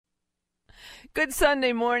Good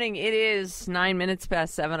Sunday morning. It is 9 minutes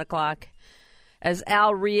past 7 o'clock. As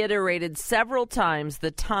Al reiterated several times, the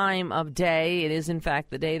time of day, it is in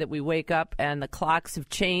fact the day that we wake up and the clocks have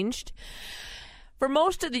changed. For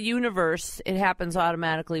most of the universe, it happens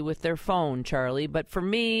automatically with their phone, Charlie. But for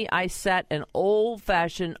me, I set an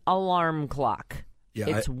old-fashioned alarm clock.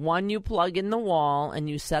 Yeah, it's one you plug in the wall, and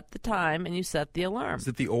you set the time, and you set the alarm. Is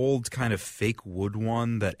it the old kind of fake wood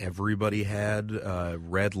one that everybody had,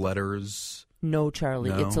 red letters? No,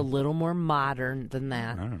 Charlie. No? It's a little more modern than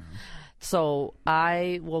that. I don't know. So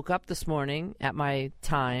I woke up this morning at my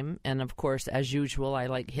time, and of course, as usual,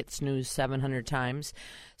 I hit snooze 700 times.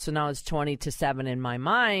 So now it's 20 to 7 in my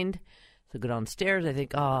mind. So I go downstairs, I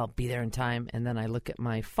think, I'll be there in time. And then I look at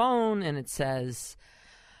my phone, and it says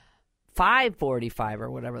 5:45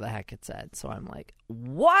 or whatever the heck it said. So I'm like,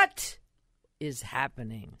 what is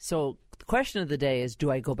happening? So the question of the day is,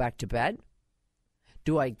 do I go back to bed?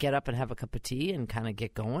 Do I get up and have a cup of tea and kind of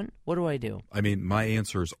get going? What do I do? I mean, my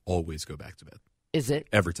answer is always go back to bed. Is it?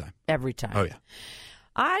 Every time. Every time. Oh, yeah.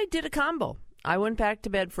 I did a combo. I went back to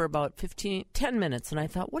bed for about 10 minutes, and I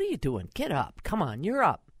thought, what are you doing? Get up. Come on, you're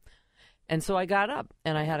up. And so I got up,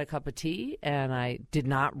 and I had a cup of tea, and I did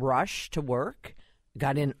not rush to work.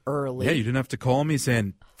 Got in early. Yeah, you didn't have to call me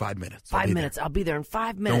saying 5 minutes. 5 minutes. I'll be there in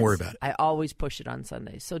 5 minutes. Don't worry about it. I always push it on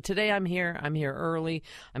Sundays. So today I'm here. I'm here early.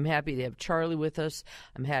 I'm happy to have Charlie with us.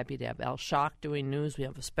 I'm happy to have Al Schock doing news. We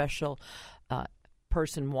have a special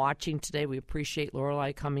person watching today. We appreciate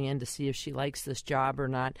Lorelei coming in to see if she likes this job or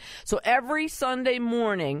not. So every Sunday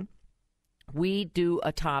morning, we do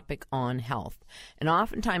a topic on health. And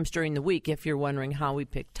oftentimes during the week, if you're wondering how we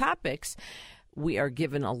pick topics, we are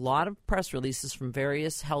given a lot of press releases from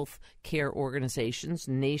various health care organizations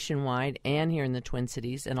nationwide and here in the Twin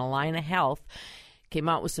Cities. And Allina Health came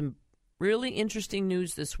out with some really interesting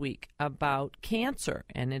news this week about cancer.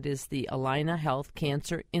 And it is the Allina Health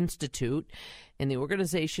Cancer Institute. And the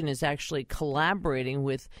organization is actually collaborating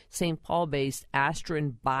with St. Paul-based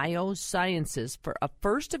Astrin Biosciences for a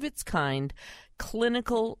first-of-its-kind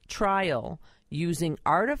clinical trial using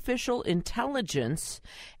artificial intelligence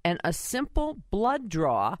and a simple blood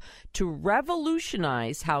draw to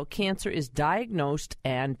revolutionize how cancer is diagnosed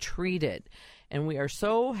and treated. And we are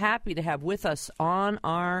so happy to have with us on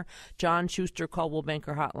our John Schuster Coldwell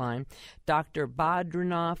Banker Hotline, Dr.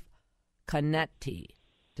 Badrinath Konety.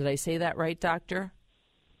 Did I say that right, Doctor?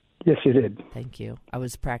 Yes, you did. Thank you. I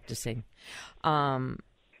was practicing.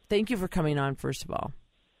 Thank you for coming on, first of all.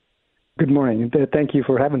 Good morning. Thank you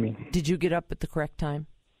for having me. Did you get up at the correct time?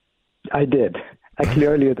 I did. Actually,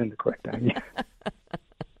 earlier than the correct time.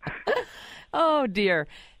 Yeah. Oh, dear.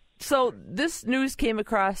 So this news came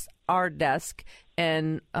across our desk,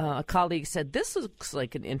 and a colleague said, this looks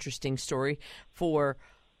like an interesting story for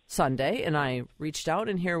Sunday, and I reached out,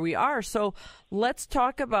 and here we are. So let's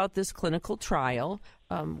talk about this clinical trial.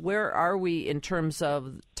 Where are we in terms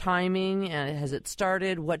of timing? Has it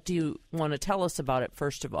started? What do you want to tell us about it,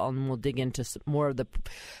 first of all? And we'll dig into more of the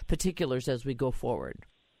particulars as we go forward.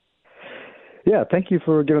 Yeah, thank you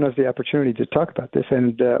for giving us the opportunity to talk about this.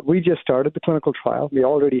 And we just started the clinical trial. We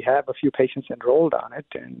already have a few patients enrolled on it,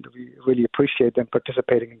 and we really appreciate them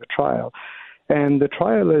participating in the trial. And the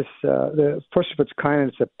trial is the first of its kind.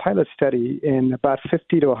 It's a pilot study in about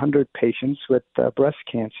 50 to 100 patients with breast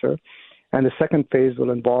cancer. And the second phase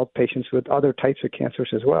will involve patients with other types of cancers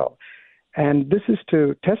as well. And this is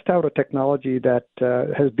to test out a technology that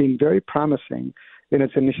has been very promising in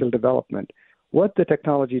its initial development. What the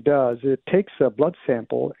technology does, it takes a blood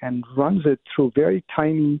sample and runs it through very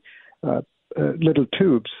tiny little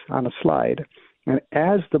tubes on a slide. And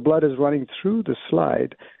as the blood is running through the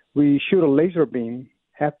slide, we shoot a laser beam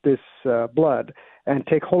at this blood and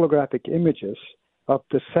take holographic images of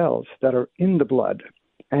the cells that are in the blood.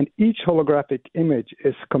 And each holographic image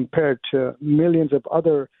is compared to millions of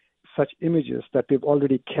other such images that we've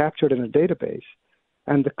already captured in a database.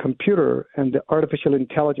 And the computer and the artificial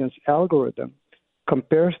intelligence algorithm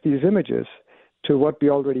compares these images to what we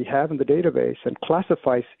already have in the database and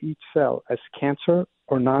classifies each cell as cancer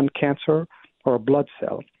or non-cancer or a blood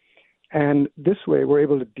cell. And this way, we're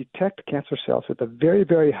able to detect cancer cells with a very,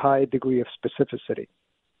 very high degree of specificity.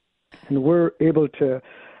 And we're able to,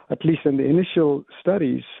 at least in the initial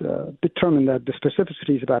studies, determine that the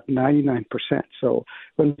specificity is about 99%. So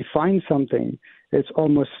when we find something, it's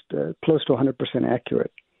almost close to 100%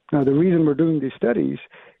 accurate. Now, the reason we're doing these studies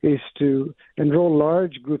is to enroll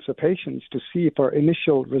large groups of patients to see if our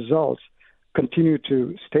initial results continue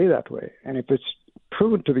to stay that way. And if it's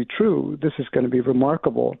proven to be true, this is going to be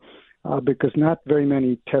remarkable because not very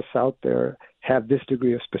many tests out there have this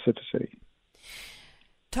degree of specificity.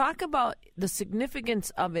 Talk about the significance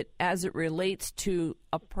of it as it relates to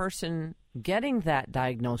a person getting that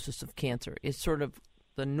diagnosis of cancer. Is sort of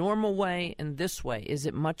the normal way and this way? Is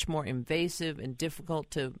it much more invasive and difficult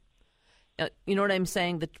to, you know what I'm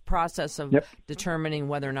saying, the process of determining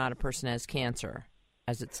whether or not a person has cancer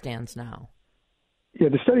as it stands now? Yeah,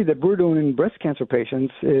 the study that we're doing in breast cancer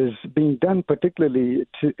patients is being done particularly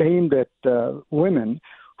aimed at women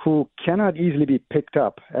who cannot easily be picked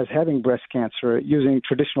up as having breast cancer using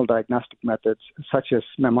traditional diagnostic methods such as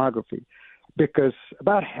mammography, because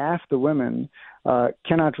about half the women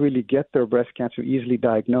cannot really get their breast cancer easily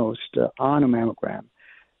diagnosed on a mammogram.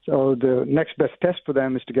 So the next best test for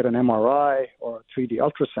them is to get an MRI or a 3D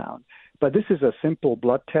ultrasound. But this is a simple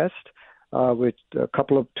blood test with a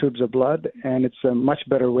couple of tubes of blood, and it's a much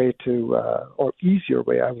better way to, or easier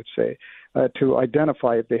way, I would say, to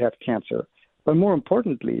identify if they have cancer. But more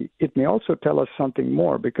importantly, it may also tell us something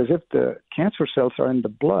more, because if the cancer cells are in the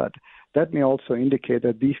blood, that may also indicate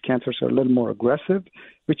that these cancers are a little more aggressive,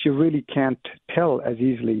 which you really can't tell as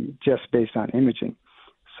easily just based on imaging.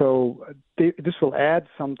 So this will add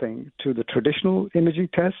something to the traditional imaging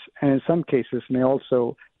tests, and in some cases may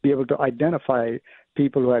also be able to identify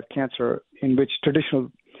people who have cancer in which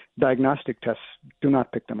traditional diagnostic tests do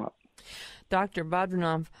not pick them up. Dr.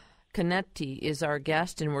 Badrinath Konety is our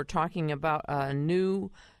guest, and we're talking about a new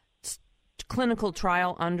clinical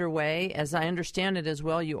trial underway. As I understand it as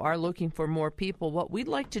well, you are looking for more people. What we'd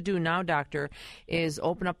like to do now, Doctor, is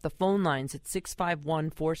open up the phone lines at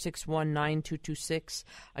 651-461-9226.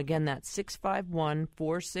 Again, that's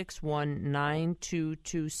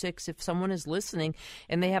 651-461-9226. If someone is listening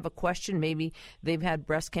and they have a question, maybe they've had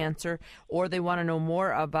breast cancer or they want to know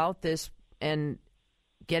more about this and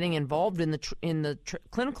getting involved in the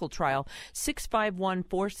clinical trial,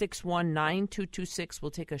 651-461-9226.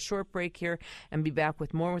 We'll take a short break here and be back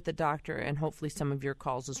with more with the doctor and hopefully some of your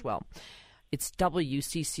calls as well. It's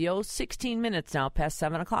WCCO, 16 minutes now past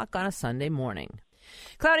 7 o'clock on a Sunday morning.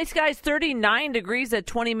 Cloudy skies, 39 degrees at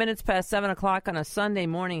 20 minutes past 7 o'clock on a Sunday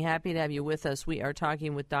morning. Happy to have you with us. We are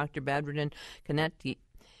talking with Dr. Badrinath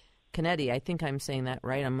Konety, I think I'm saying that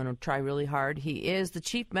right. I'm going to try really hard. He is the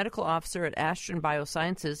Chief Medical Officer at Astrin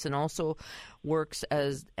Biosciences and also works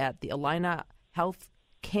at the Allina Health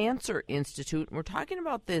Cancer Institute. And we're talking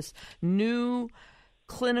about this new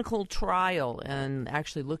clinical trial and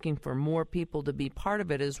actually looking for more people to be part of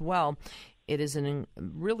it as well. It is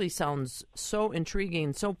really sounds so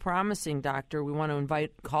intriguing, so promising, Doctor. We want to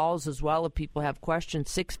invite calls as well if people have questions.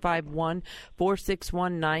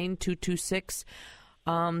 651-461-9226.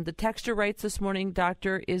 The texter writes this morning,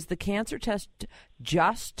 Doctor, is the cancer test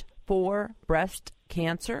just for breast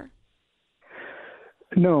cancer?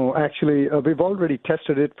 No, actually, we've already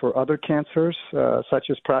tested it for other cancers, such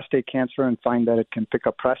as prostate cancer, and find that it can pick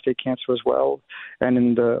up prostate cancer as well. And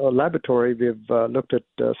in the laboratory, we've looked at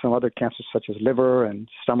some other cancers, such as liver and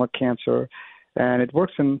stomach cancer, and it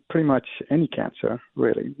works in pretty much any cancer,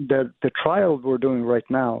 really. The trial we're doing right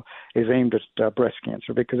now is aimed at breast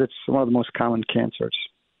cancer because it's one of the most common cancers.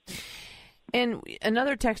 And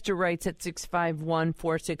another texter writes at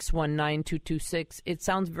 651-461-9226. It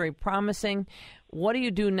sounds very promising. What do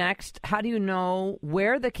you do next? How do you know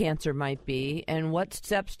where the cancer might be? And what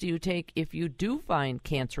steps do you take if you do find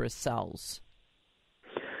cancerous cells?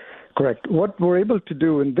 Correct. What we're able to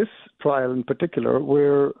do in this trial in particular,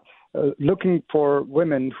 we're looking for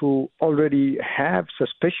women who already have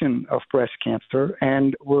suspicion of breast cancer,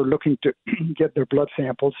 and we're looking to get their blood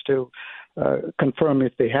samples to confirm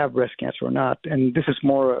if they have breast cancer or not. And this is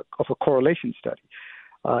more of a correlation study.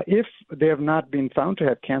 If they have not been found to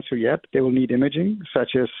have cancer yet, they will need imaging,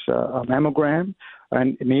 such as a mammogram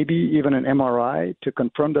and maybe even an MRI to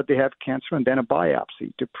confirm that they have cancer, and then a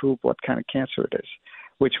biopsy to prove what kind of cancer it is,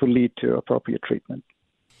 which will lead to appropriate treatment.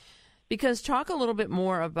 Because talk a little bit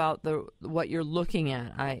more about what you're looking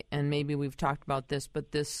at. And maybe we've talked about this,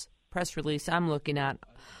 but this press release I'm looking at,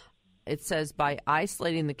 it says by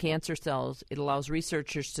isolating the cancer cells, it allows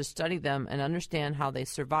researchers to study them and understand how they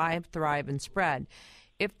survive, thrive, and spread.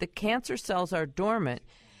 If the cancer cells are dormant,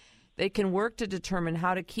 they can work to determine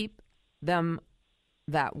how to keep them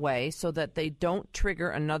that way so that they don't trigger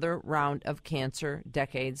another round of cancer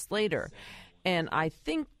decades later. And I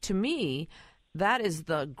think, to me, that is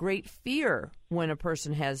the great fear when a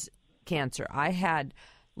person has cancer. I had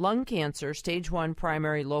lung cancer, stage 1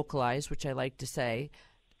 primary localized, which I like to say.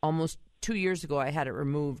 Almost 2 years ago, I had it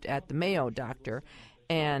removed at the Mayo doctor.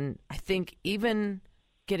 And I think even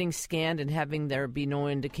getting scanned and having there be no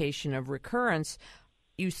indication of recurrence,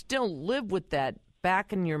 you still live with that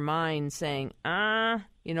back in your mind saying,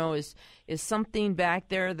 is something back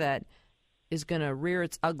there that is going to rear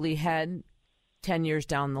its ugly head 10 years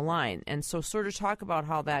down the line. And so sort of talk about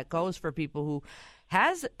how that goes for people who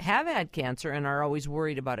have had cancer and are always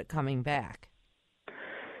worried about it coming back.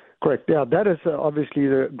 Correct. Yeah, that is obviously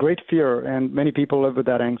the great fear, and many people live with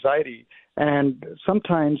that anxiety. And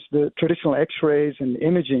sometimes the traditional X-rays and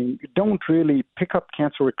imaging don't really pick up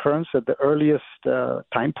cancer recurrence at the earliest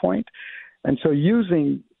time point. And so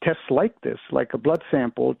using tests like this, like a blood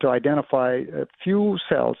sample, to identify a few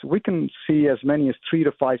cells, we can see as many as 3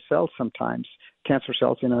 to 5 cells sometimes, cancer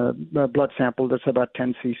cells in a blood sample that's about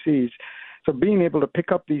 10 cc's. So being able to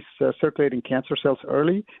pick up these circulating cancer cells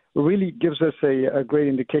early really gives us a great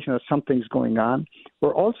indication that something's going on.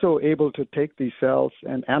 We're also able to take these cells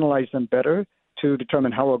and analyze them better to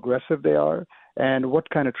determine how aggressive they are and what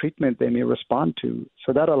kind of treatment they may respond to.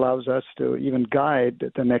 So that allows us to even guide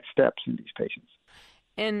the next steps in these patients.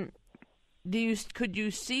 And could you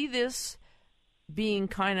see this being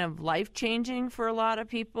kind of life-changing for a lot of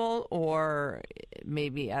people, or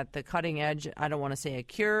maybe at the cutting edge? I don't want to say a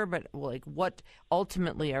cure, but like what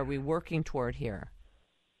ultimately are we working toward here?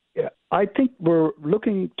 Yeah, I think we're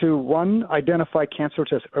looking to, one, identify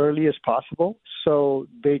cancers as early as possible so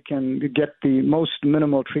they can get the most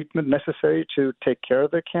minimal treatment necessary to take care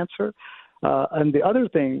of their cancer. And the other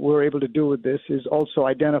thing we're able to do with this is also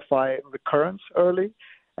identify recurrence early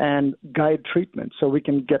and guide treatment so we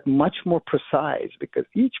can get much more precise, because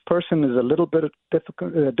each person is a little bit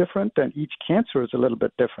different and each cancer is a little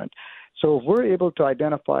bit different. So if we're able to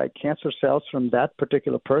identify cancer cells from that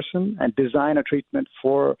particular person and design a treatment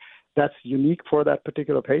that's unique for that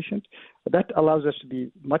particular patient, that allows us to be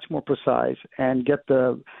much more precise and get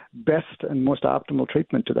the best and most optimal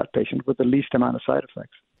treatment to that patient with the least amount of side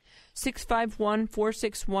effects.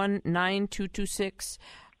 651-461-9226.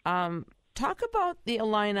 Talk about the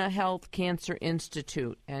Allina Health Cancer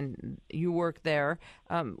Institute, and you work there.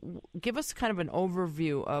 Give us kind of an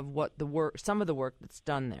overview of some of the work that's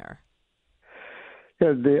done there.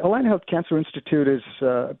 Yeah, the Allina Health Cancer Institute is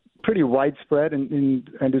pretty widespread, and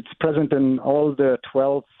it's present in all the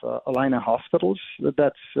 12 Allina hospitals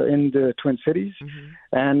that's in the Twin Cities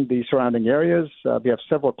and the surrounding areas. We have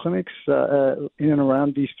several clinics in and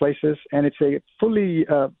around these places, and it's a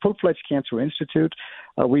full-fledged cancer institute.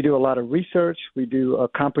 We do a lot of research. We do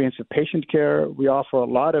comprehensive patient care. We offer a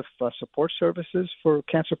lot of support services for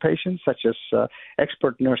cancer patients, such as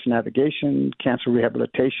expert nurse navigation, cancer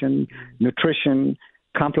rehabilitation, nutrition,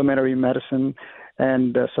 complementary medicine,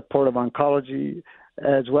 and supportive oncology,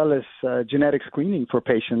 as well as genetic screening for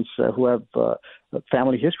patients who have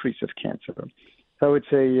family histories of cancer. So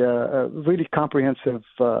it's a really comprehensive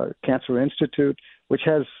cancer institute, which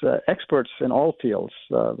has experts in all fields,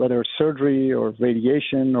 whether it's surgery or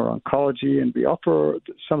radiation or oncology, and we offer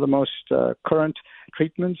some of the most current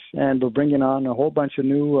treatments, and we're bringing on a whole bunch of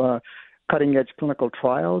new cutting-edge clinical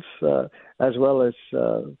trials, as well as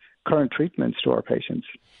current treatments to our patients.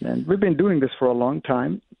 And we've been doing this for a long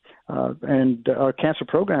time, and our cancer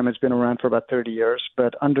program has been around for about 30 years,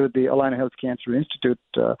 but under the Allina Health Cancer Institute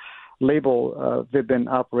label, they've been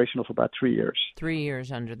operational for about 3 years. 3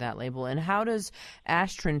 years under that label. And how does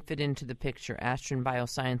Astrin fit into the picture, Astrin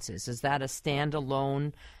Biosciences? Is that a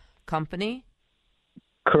standalone company?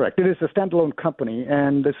 Correct. It is a standalone company,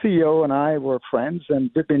 and the CEO and I were friends,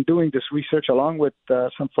 and we've been doing this research along with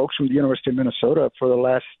some folks from the University of Minnesota for the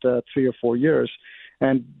last 3 or 4 years,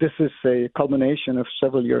 and this is a culmination of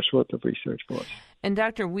several years' worth of research for us. And,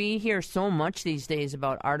 Doctor, we hear so much these days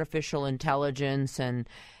about artificial intelligence, and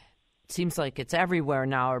it seems like it's everywhere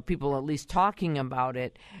now, or people at least talking about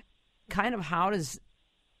it. Kind of how does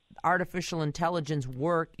artificial intelligence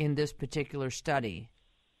work in this particular study?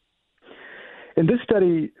 In this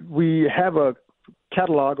study, we have a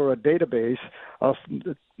catalog or a database of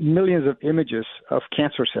millions of images of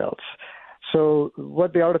cancer cells. So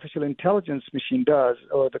what the artificial intelligence machine does,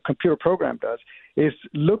 or the computer program does, is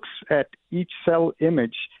looks at each cell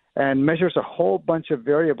image and measures a whole bunch of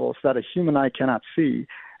variables that a human eye cannot see.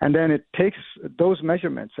 And then it takes those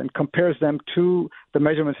measurements and compares them to the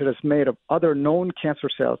measurements it has made of other known cancer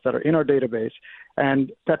cells that are in our database.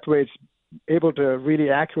 And that way it's able to really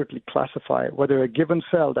accurately classify whether a given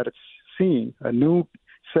cell that it's seeing, a new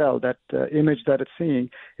cell, that image that it's seeing,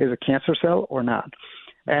 is a cancer cell or not.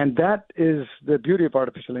 And that is the beauty of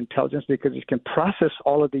artificial intelligence, because it can process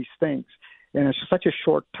all of these things in such a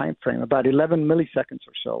short time frame, about 11 milliseconds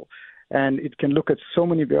or so. And it can look at so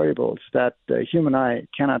many variables that the human eye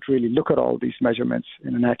cannot really look at all these measurements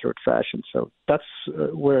in an accurate fashion. So that's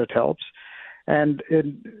where it helps. And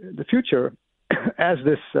in the future, as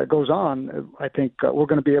this goes on, I think we're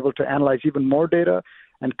going to be able to analyze even more data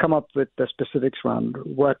and come up with the specifics around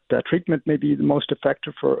what treatment may be the most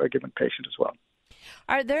effective for a given patient as well.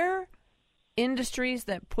 Are there industries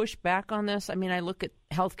that push back on this? I mean, I look at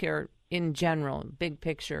healthcare in general, big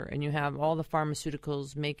picture, and you have all the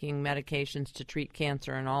pharmaceuticals making medications to treat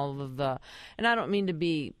cancer and all of the, and I don't mean to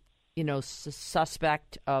be,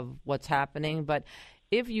 suspect of what's happening, but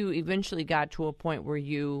if you eventually got to a point where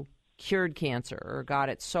you cured cancer or got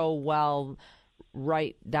it so well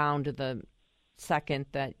right down to the second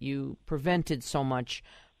that you prevented so much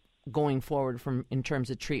going forward from in terms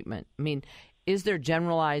of treatment, I mean, is there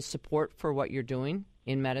generalized support for what you're doing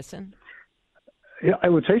in medicine? Yeah, I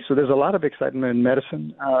would say so. There's a lot of excitement in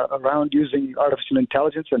medicine around using artificial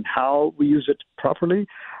intelligence and how we use it properly.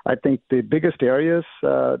 I think the biggest areas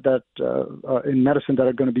that in medicine that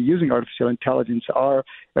are going to be using artificial intelligence are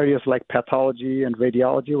areas like pathology and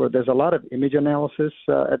radiology, where there's a lot of image analysis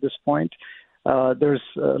at this point. There's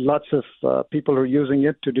lots of people who are using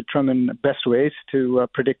it to determine best ways to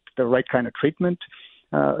predict the right kind of treatment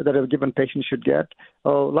that a given patient should get.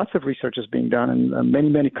 Lots of research is being done, and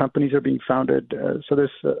many companies are being founded. So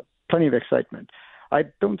there's plenty of excitement. I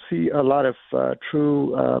don't see a lot of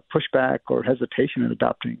true pushback or hesitation in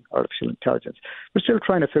adopting artificial intelligence. We're still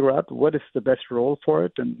trying to figure out what is the best role for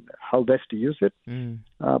it and how best to use it.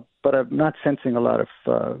 But I'm not sensing a lot of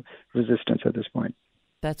resistance at this point.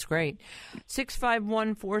 That's great.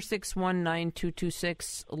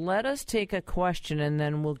 651-461-9226. Let us take a question, and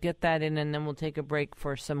then we'll get that in, and then we'll take a break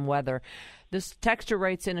for some weather. This texter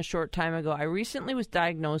writes in a short time ago, I recently was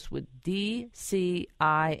diagnosed with DCIS,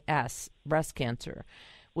 breast cancer.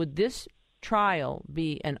 Would this trial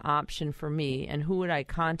be an option for me, and who would I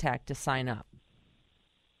contact to sign up?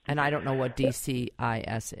 And I don't know what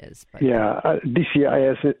DCIS is. But. Yeah,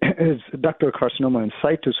 DCIS is ductal carcinoma in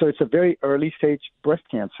situ. So it's a very early stage breast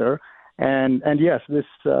cancer. And yes, this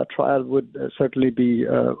trial would certainly be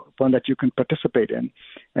one that you can participate in.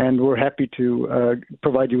 And we're happy to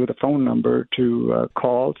provide you with a phone number to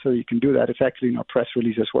call so you can do that. It's actually in our press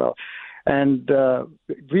release as well. And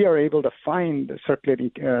we are able to find circulating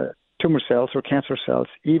tumor cells or cancer cells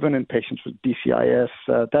even in patients with DCIS.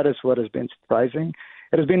 That is what has been surprising.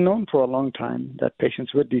 It has been known for a long time that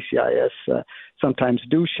patients with DCIS sometimes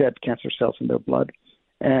do shed cancer cells in their blood,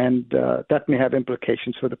 and that may have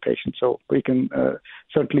implications for the patient. So we can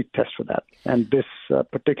certainly test for that. And this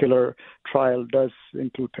particular trial does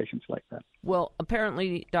include patients like that. Well,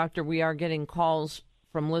 apparently, Doctor, we are getting calls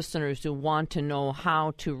from listeners who want to know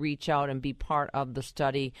how to reach out and be part of the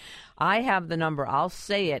study. I have the number. I'll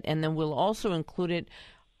say it, and then we'll also include it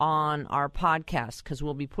on our podcast because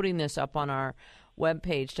we'll be putting this up on our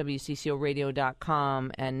webpage,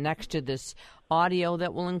 WCCOradio.com, and next to this audio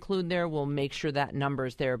that we'll include there, we'll make sure that number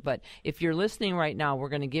is there. But if you're listening right now, we're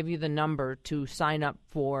going to give you the number to sign up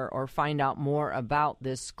for or find out more about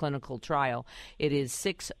this clinical trial. It is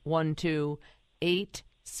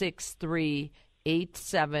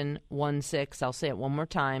 612-863-8716. I'll say it one more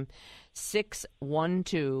time,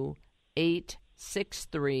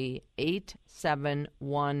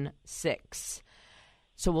 612-863-8716.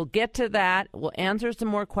 So we'll get to that. We'll answer some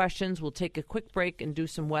more questions. We'll take a quick break and do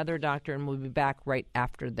some weather, Doctor, and we'll be back right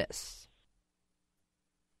after this.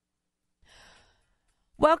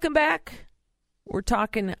 Welcome back. We're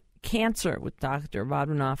talking cancer with Dr.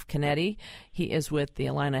 Badrinath Konety. He is with the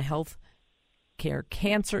Allina Healthcare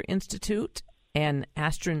Cancer Institute and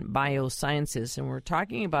Astrin Biosciences. And we're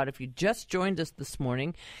talking about, if you just joined us this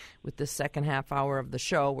morning with the second half hour of the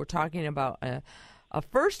show, we're talking about a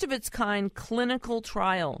first-of-its-kind clinical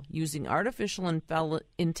trial using artificial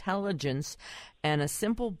intelligence and a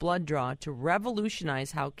simple blood draw to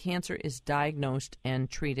revolutionize how cancer is diagnosed and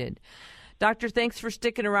treated. Doctor, thanks for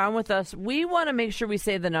sticking around with us. We want to make sure we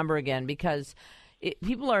say the number again because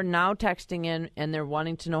people are now texting in and they're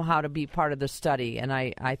wanting to know how to be part of the study, and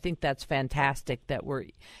I think that's fantastic that we're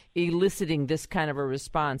eliciting this kind of a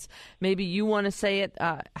response. Maybe you want to say it.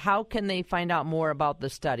 How can they find out more about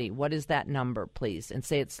the study? What is that number, please? And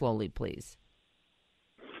say it slowly, please.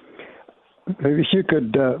 Maybe you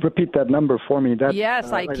could repeat that number for me.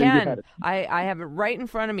 Yes, I can. I have it right in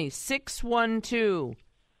front of me.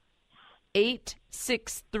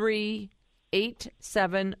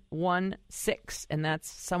 612-863-8716, and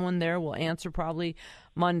that's someone there will answer probably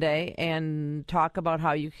Monday and talk about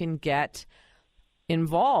how you can get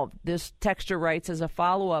involved. This texter writes as a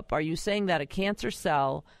follow-up, are you saying that a cancer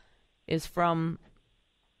cell is from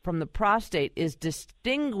the prostate is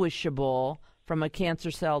distinguishable from a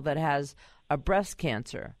cancer cell that has a breast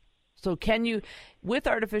cancer? So can you, with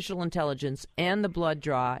artificial intelligence and the blood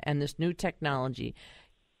draw and this new technology,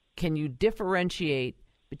 can you differentiate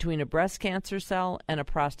between a breast cancer cell and a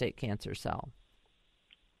prostate cancer cell?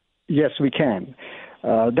 Yes, we can.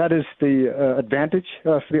 That is the advantage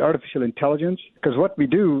of the artificial intelligence, because what we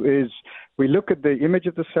do is we look at the image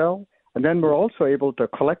of the cell, and then we're also able to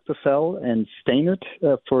collect the cell and stain it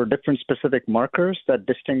for different specific markers that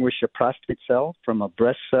distinguish a prostate cell from a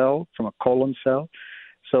breast cell, from a colon cell.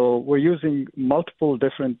 So we're using multiple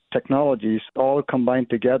different technologies all combined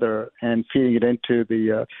together and feeding it into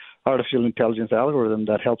the artificial intelligence algorithm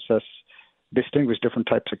that helps us distinguish different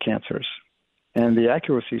types of cancers. And the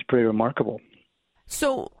accuracy is pretty remarkable.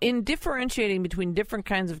 So in differentiating between different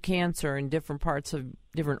kinds of cancer and different parts of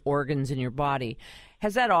different organs in your body,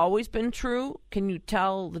 has that always been true? Can you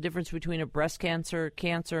tell the difference between a breast cancer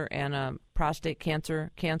and a prostate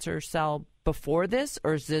cancer cell before this,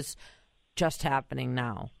 or is this just happening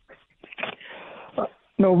now?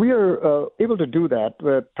 No, we are able to do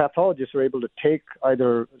that. Pathologists are able to take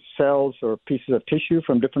either cells or pieces of tissue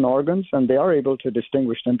from different organs, and they are able to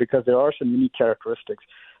distinguish them because there are some unique characteristics.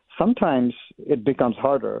 Sometimes it becomes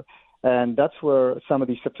harder, and that's where some of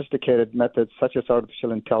these sophisticated methods, such as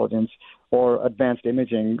artificial intelligence or advanced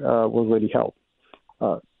imaging, will really help.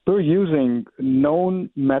 We're using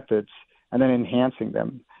known methods and then enhancing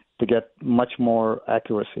them to get much more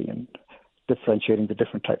accuracy in differentiating the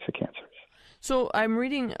different types of cancers. So I'm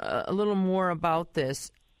reading a little more about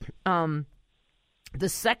this. The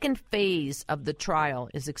second phase of the trial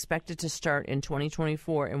is expected to start in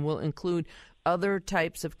 2024 and will include other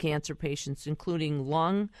types of cancer patients, including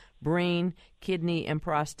lung, brain, kidney, and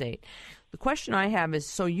prostate. The question I have is,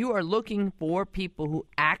 so you are looking for people who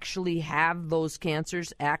actually have those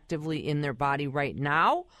cancers actively in their body right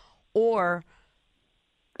now, or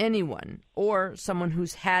anyone, or someone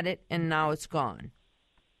who's had it and now it's gone?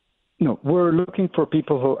 No, we're looking for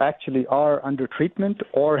people who actually are under treatment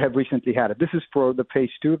or have recently had it. This is for the phase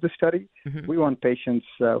 2 of the study. Mm-hmm. We want patients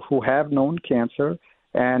who have known cancer,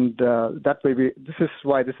 and that way this is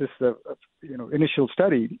why this is the initial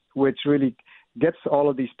study, which really gets all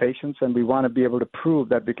of these patients, and we want to be able to prove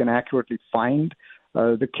that we can accurately find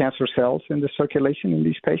the cancer cells in the circulation in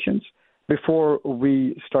these patients before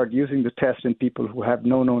we start using the test in people who have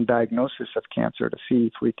no known diagnosis of cancer to see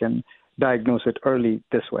if we can diagnose it early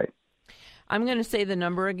this way. I'm going to say the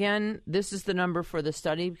number again. This is the number for the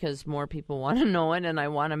study because more people want to know it, and I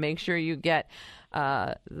want to make sure you get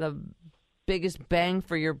the biggest bang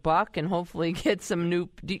for your buck and hopefully get some new,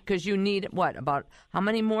 because you need, how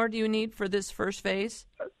many more do you need for this first phase?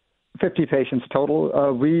 50 patients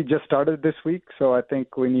total. We just started this week, so I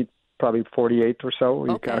think we need probably 48 or so.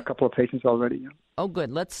 We've got a couple of patients already. Yeah. Oh,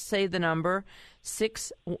 good. Let's say the number.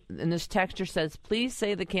 And this texture says, please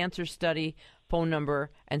say the cancer study phone number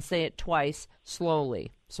and say it twice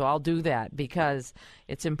slowly. So I'll do that because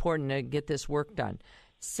it's important to get this work done.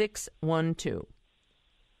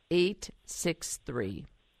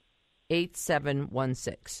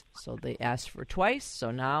 612-863-8716. So they asked for twice.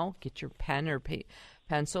 So now get your pen or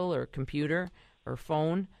pencil or computer or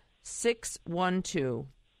phone.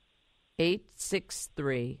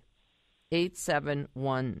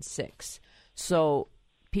 612-863-8716. So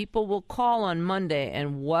people will call on Monday,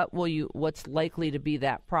 and what's likely to be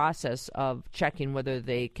that process of checking whether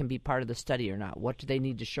they can be part of the study or not? What do they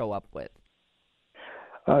need to show up with?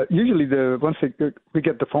 Usually, once we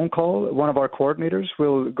get the phone call, one of our coordinators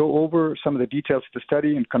will go over some of the details of the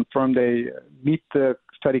study and confirm they meet the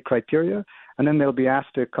study criteria, and then they'll be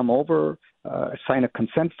asked to come over, sign a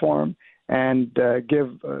consent form, and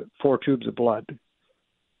give 4 tubes of blood.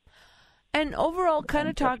 And overall, kind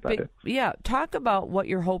of talk about what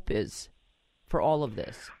your hope is for all of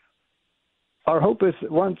this. Our hope is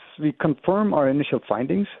once we confirm our initial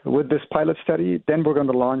findings with this pilot study, then we're going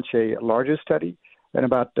to launch a larger study in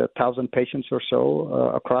about 1,000 patients or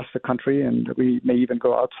so across the country, and we may even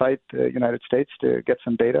go outside the United States to get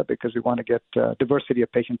some data because we want to get diversity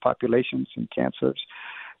of patient populations in cancers.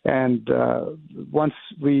 And once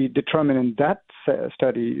we determine in that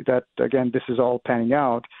study that, again, this is all panning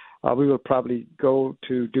out, we will probably go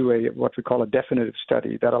to do what we call a definitive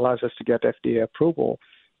study that allows us to get FDA approval,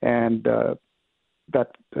 and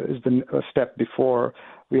that is a step before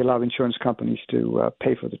we allow insurance companies to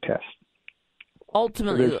pay for the test.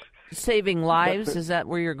 Ultimately, saving lives, is that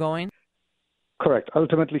where you're going? Correct.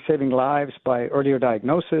 Ultimately saving lives by earlier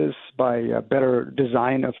diagnosis, by better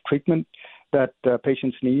design of treatment that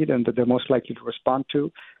patients need and that they're most likely to respond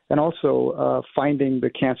to, and also finding the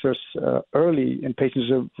cancers early in patients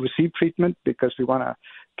who receive treatment because we want to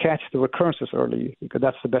catch the recurrences early because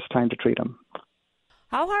that's the best time to treat them.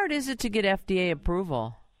 How hard is it to get FDA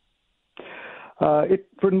approval? It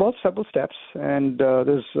involves several steps, and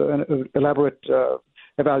there's an elaborate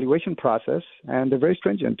evaluation process, and they're very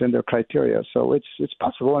stringent in their criteria. So it's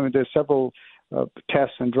possible. I mean, there's several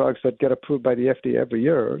tests and drugs that get approved by the FDA every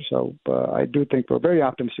year. So I do think we're very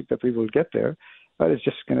optimistic that we will get there. but it's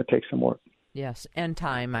just going to take some work. Yes, and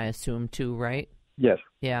time, I assume, too, right? Yes.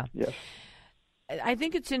 Yeah. Yes. I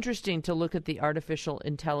think it's interesting to look at the artificial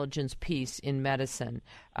intelligence piece in medicine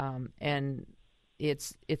and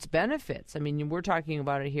its benefits. I mean, we're talking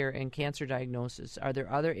about it here in cancer diagnosis. Are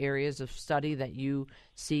there other areas of study that you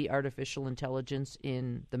see artificial intelligence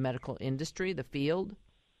in the medical industry, the field?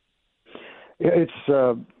 It's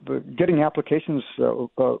getting applications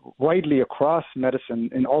widely across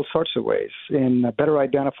medicine in all sorts of ways, in better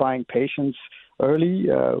identifying patients early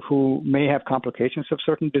who may have complications of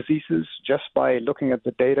certain diseases just by looking at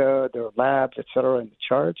the data, their labs, et cetera, and the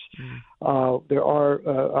charts. There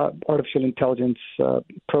are artificial intelligence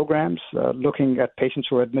programs looking at patients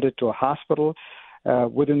who are admitted to a hospital.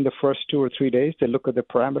 Within the first 2 or 3 days, they look at the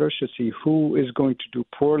parameters to see who is going to do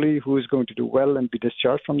poorly, who is going to do well and be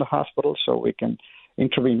discharged from the hospital so we can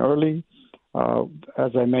intervene early.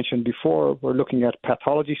 As I mentioned before, we're looking at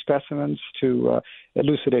pathology specimens to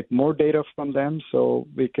elucidate more data from them so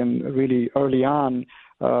we can really early on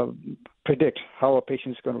predict how a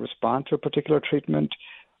patient is going to respond to a particular treatment.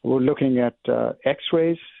 We're looking at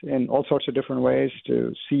X-rays in all sorts of different ways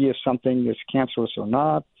to see if something is cancerous or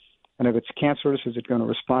not. And if it's cancerous, is it going to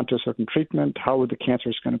respond to a certain treatment? How the cancer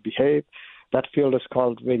is going to behave? That field is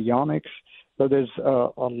called radiomics. So there's a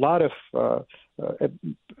lot of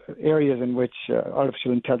areas in which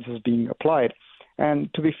artificial intelligence is being applied.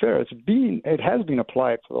 And to be fair, it has been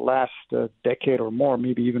applied for the last decade or more,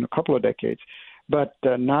 maybe even a couple of decades, but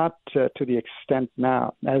not to the extent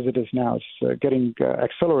now as it is now. It's getting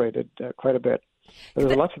accelerated quite a bit.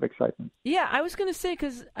 There's lots of excitement. Yeah, I was going to say,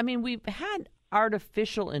 because, I mean, we've had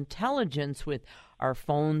artificial intelligence with our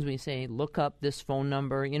phones. We say, look up this phone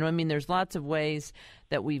number. You know, I mean, there's lots of ways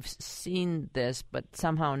that we've seen this, but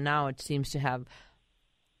somehow now it seems to have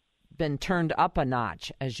been turned up a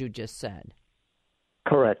notch, as you just said.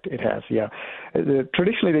 Correct, it has, yeah.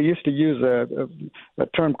 Traditionally, they used to use a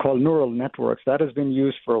term called neural networks. That has been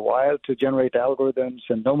used for a while to generate algorithms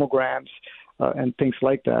and nomograms and things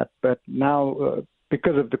like that. But now,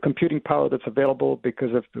 because of the computing power that's available,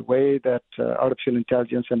 because of the way that artificial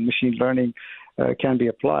intelligence and machine learning can be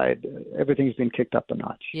applied, everything's been kicked up a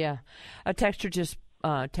notch. Yeah. A texter just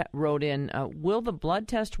wrote in, will the blood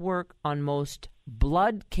test work on most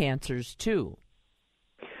blood cancers too?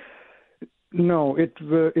 No, it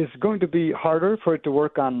is going to be harder for it to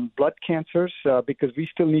work on blood cancers because we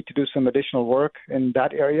still need to do some additional work in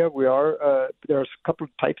that area. There's a couple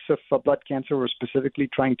of types of blood cancer we're specifically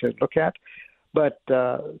trying to look at. But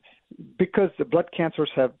because the blood cancers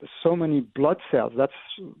have so many blood cells, that's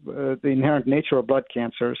the inherent nature of blood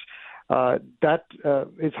cancers, that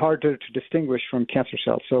is harder to distinguish from cancer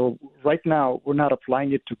cells. So right now, we're not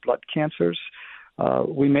applying it to blood cancers.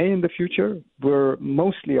 We may in the future. We're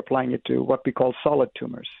mostly applying it to what we call solid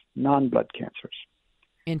tumors, non-blood cancers.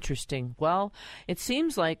 Interesting. Well, it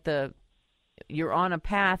seems like you're on a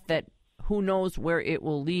path that who knows where it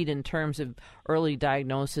will lead in terms of early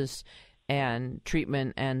diagnosis and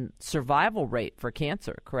treatment and survival rate for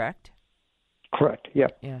cancer, correct? Correct, yeah.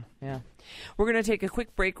 Yeah. We're going to take a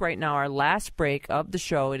quick break right now, our last break of the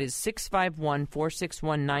show. It is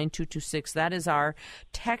 651-461-9226. That is our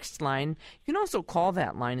text line. You can also call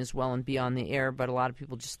that line as well and be on the air, but a lot of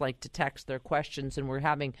people just like to text their questions, and we're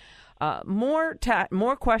having more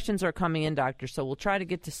questions are coming in, Doctor, so we'll try to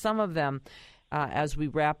get to some of them as we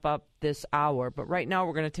wrap up this hour. But right now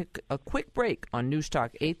we're going to take a quick break on News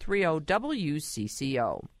Talk 830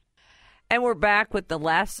 WCCO. And we're back with the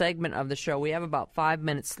last segment of the show. We have about 5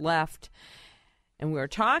 minutes left. And we're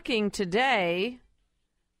talking today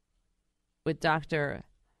with Dr.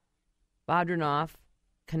 Badrinath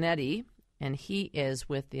Konety, and he is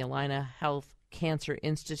with the Allina Health Cancer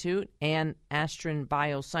Institute and Astrin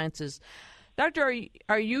Biosciences. Doctor,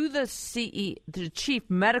 are you the Chief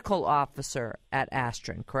Medical Officer at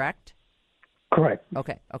Astrin, correct? Correct.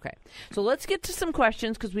 Okay. So let's get to some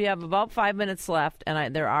questions because we have about 5 minutes left,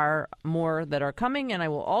 and there are more that are coming, and I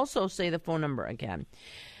will also say the phone number again.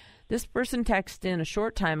 This person texted in a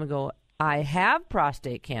short time ago, I have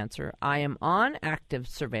prostate cancer. I am on active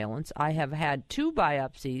surveillance. I have had 2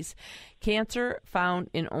 biopsies. Cancer found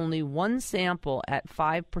in only 1 sample at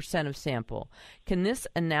 5% of sample. Can this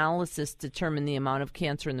analysis determine the amount of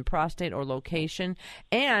cancer in the prostate or location?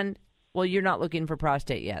 And well, you're not looking for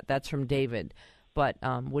prostate yet. That's from David. But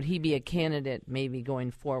would he be a candidate maybe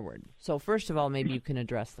going forward? So first of all, maybe you can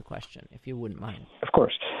address the question, if you wouldn't mind. Of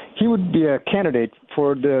course. He would be a candidate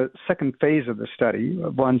for the second phase of the study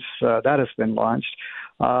once that has been launched.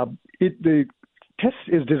 The test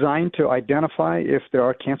is designed to identify if there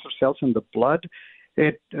are cancer cells in the blood.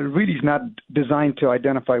 It really is not designed to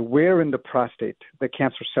identify where in the prostate the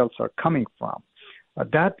cancer cells are coming from.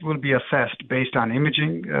 that will be assessed based on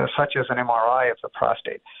imaging, such as an MRI of the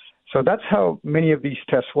prostate. So that's how many of these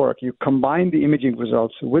tests work. You combine the imaging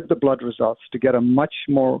results with the blood results to get a much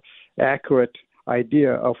more accurate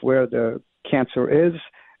idea of where the cancer is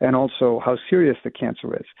and also how serious the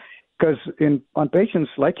cancer is. Because on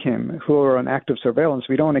patients like him who are on active surveillance,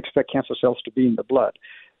 we don't expect cancer cells to be in the blood.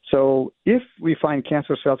 So if we find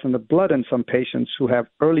cancer cells in the blood in some patients who have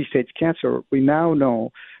early-stage cancer, we now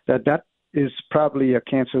know that that is probably a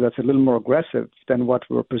cancer that's a little more aggressive than what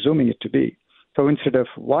we're presuming it to be. So instead of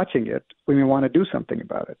watching it, we may want to do something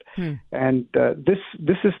about it. And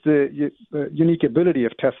this is the unique ability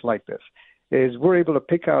of tests like this, is we're able to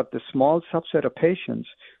pick out the small subset of patients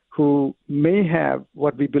who may have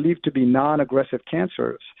what we believe to be non-aggressive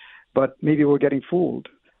cancers, but maybe we're getting fooled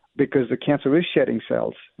because the cancer is shedding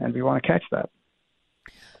cells, and we want to catch that.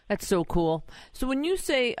 That's so cool. So when you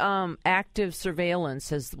say active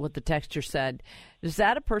surveillance, as what the texter said, is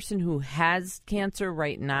that a person who has cancer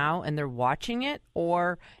right now and they're watching it,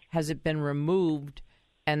 or has it been removed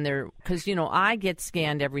and they're – because, I get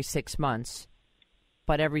scanned every 6 months,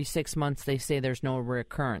 but every 6 months they say there's no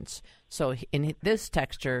recurrence. So in this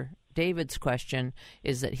texter, David's question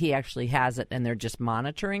is that he actually has it and they're just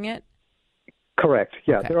monitoring it? Correct.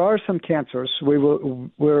 Yeah, okay. There are some cancers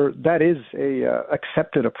where that is a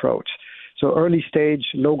accepted approach. So early stage,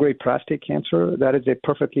 low-grade prostate cancer, that is a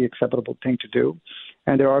perfectly acceptable thing to do.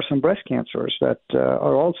 And there are some breast cancers that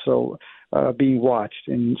are also being watched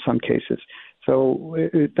in some cases. So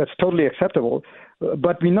that's totally acceptable.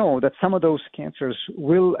 But we know that some of those cancers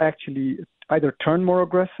will actually either turn more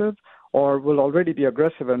aggressive or will already be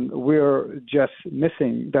aggressive, and we're just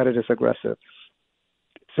missing that it is aggressive.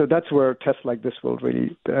 So that's where tests like this will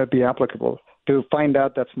really be applicable, to find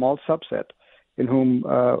out that small subset in whom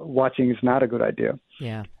watching is not a good idea.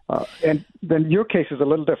 Yeah. And then your case is a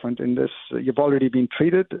little different in this. You've already been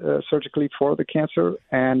treated surgically for the cancer,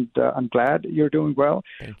 and I'm glad you're doing well.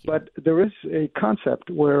 Thank you. But there is a concept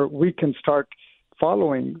where we can start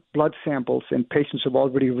following blood samples in patients who've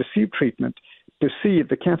already received treatment to see if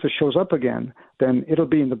the cancer shows up again. Then it'll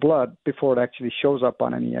be in the blood before it actually shows up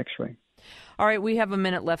on any X-ray. All right, we have a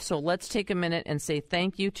minute left, so let's take a minute and say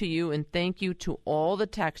thank you to you and thank you to all the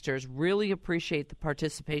texters. Really appreciate the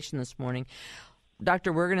participation this morning.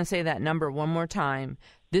 Doctor, we're going to say that number one more time.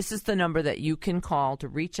 This is the number that you can call to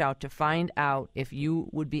reach out to find out if you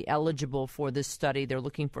would be eligible for this study. They're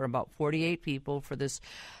looking for about 48 people for this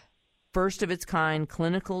first-of-its-kind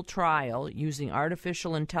clinical trial using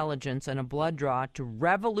artificial intelligence and a blood draw to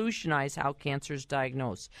revolutionize how cancer is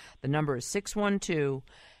diagnosed. The number is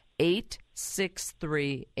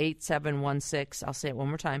 612-863-8716. I'll say it one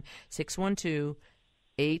more time,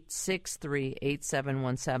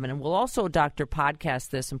 612-863-8717. And we'll also, Doctor, podcast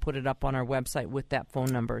this and put it up on our website with that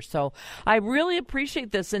phone number. So I really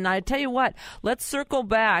appreciate this. And I tell you what, let's circle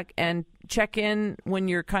back and check in when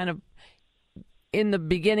you're kind of in the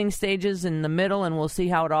beginning stages, in the middle, and we'll see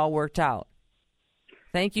how it all worked out.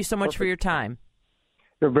 Thank you so much for your time.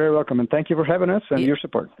 You're very welcome, and thank you for having us and your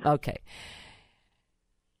support. Okay.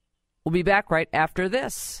 We'll be back right after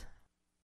this.